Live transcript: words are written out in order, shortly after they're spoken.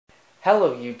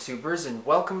Hello YouTubers, and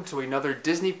welcome to another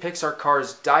Disney Pixar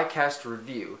Cars diecast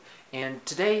review. And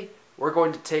today we're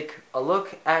going to take a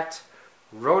look at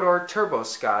Rotor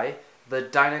Turbosky, the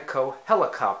Dinoco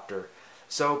helicopter.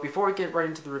 So before we get right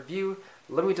into the review,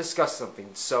 let me discuss something.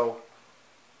 So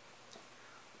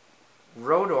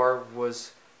Rotor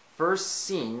was first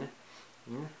seen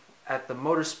at the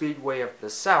Motor Speedway of the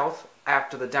South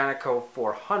after the Dinoco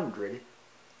 400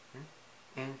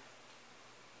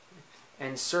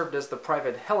 and served as the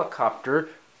private helicopter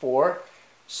for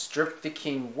Strip the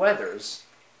King Weathers.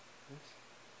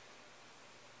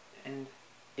 And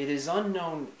it is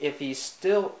unknown if he's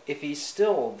still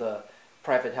the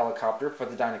private helicopter for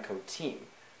the Dinoco team.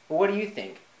 But what do you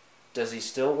think? Does he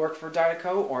still work for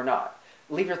Dinoco or not?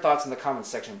 Leave your thoughts in the comments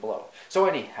section below. So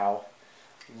anyhow,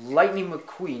 Lightning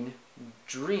McQueen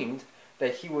dreamed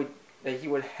that he would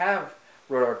have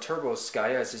Rotor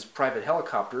Turbosky as his private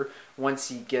helicopter once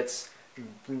he gets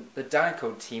the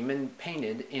Dinoco team and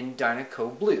painted in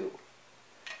Dinoco blue.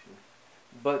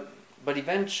 But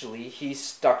eventually he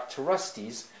stuck to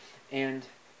Rusty's, and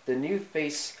the new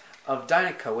face of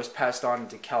Dinoco was passed on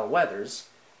to Cal Weathers.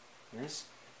 Yes,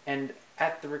 and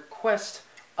at the request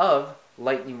of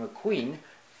Lightning McQueen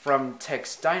from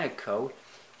Tex Dinoco,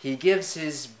 he gives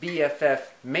his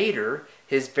BFF Mater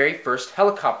his very first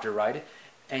helicopter ride,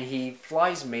 and he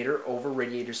flies Mater over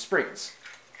Radiator Springs.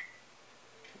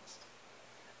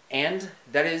 And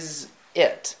that is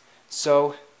it.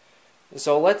 So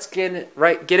let's get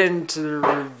into the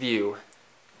review.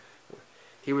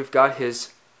 Here we've got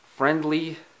his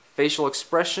friendly facial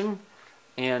expression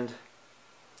and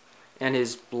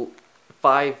his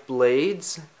 5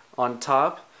 blades on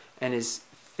top and his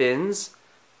fins,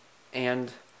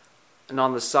 and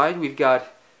on the side we've got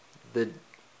the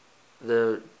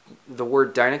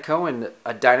word Dinoco and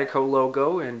a Dinoco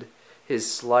logo and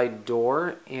his slide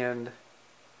door, and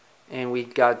we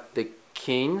got the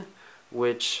King,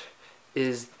 which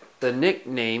is the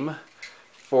nickname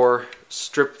for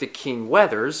Strip the King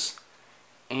Weathers,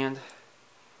 and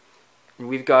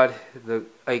we've got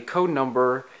a code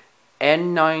number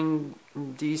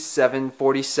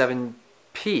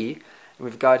N9747P, and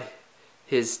we've got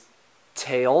his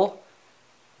tail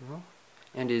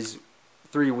and his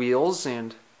 3 wheels,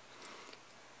 and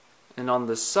on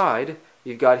the side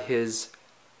you've got his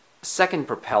second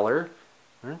propeller.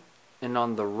 And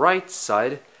on the right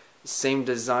side, same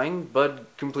design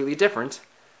but completely different.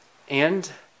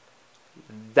 And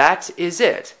that is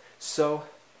it. So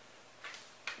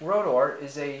Rotor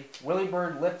is a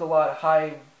Willybird Lift-A-Lot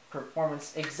high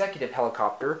performance executive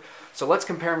helicopter. So let's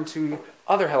compare him to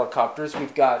other helicopters.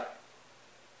 We've got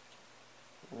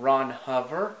Ron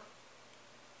Hover,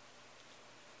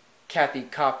 Kathy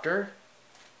Copter,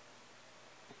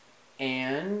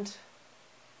 and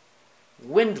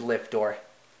Wind Liftor.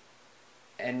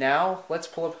 And now let's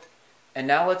pull up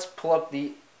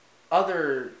the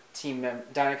other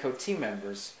Dinoco team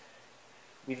members.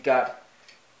 We've got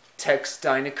Tex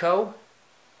Dinoco,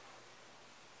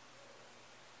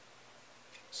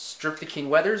 Strip the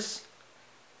King Weathers,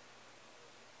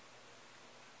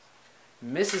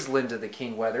 Mrs. Linda the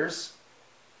King Weathers,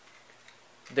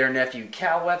 their nephew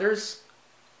Cal Weathers,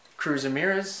 Cruz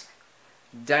Ramirez,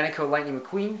 Dinoco Lightning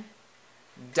McQueen,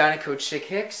 Dinoco Chick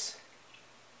Hicks,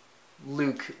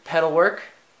 Luke Pedalwork,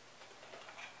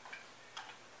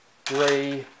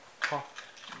 Gray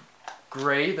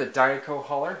the Dinoco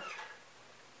Hauler,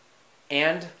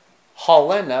 and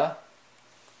Helena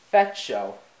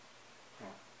Fetcho.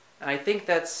 And I think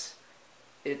that's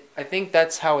it. I think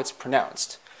that's how it's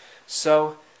pronounced.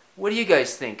 So, what do you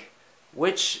guys think?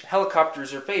 Which helicopter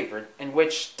is your favorite, and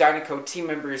which Dinoco team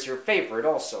member is your favorite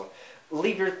also?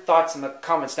 Leave your thoughts in the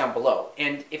comments down below.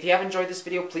 And if you have enjoyed this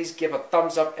video, please give a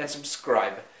thumbs up and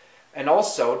subscribe. And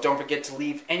also, don't forget to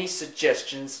leave any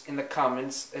suggestions in the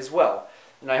comments as well.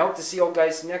 And I hope to see you all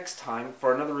guys next time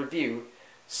for another review.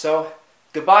 So,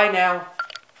 goodbye now.